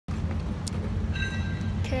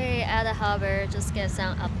at the harbor, just get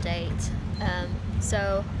some update.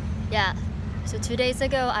 So yeah, so 2 days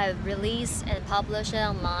ago I released and published it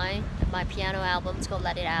online my piano album. It's called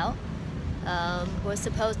Let It Out. We're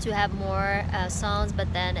supposed to have more songs,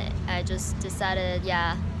 but then I just decided,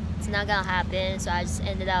 yeah, it's not gonna happen. So I just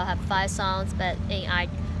ended up have 5 songs, but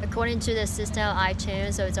according to the system of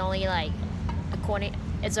iTunes, so it's only like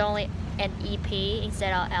it's only an EP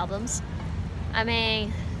instead of albums. I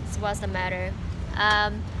mean, what's the matter?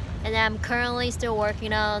 And I'm currently still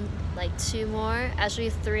working on like 2 more,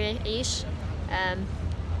 actually 3-ish.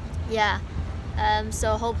 Yeah.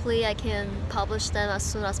 So hopefully I can publish them as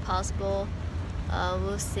soon as possible.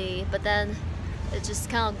 We'll see. But then it's just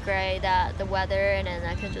kind of great that the weather, and then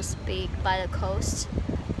I can just be by the coast,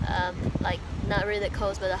 like not really the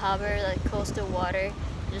coast but the harbor, like coastal water,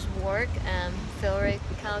 just work and feel really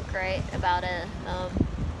kind of great about it.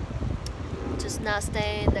 Just not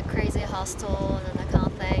staying in the crazy hostel and that kind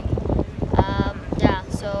of thing. Yeah,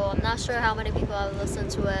 so I'm not sure how many people have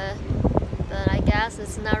listened to it, but I guess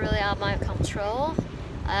it's not really out of my control.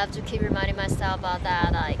 I have to keep reminding myself about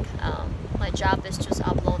that. Like, my job is just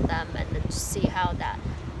upload them and then see how that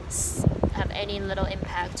have any little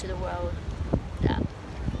impact to the world. Yeah,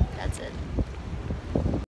 that's it.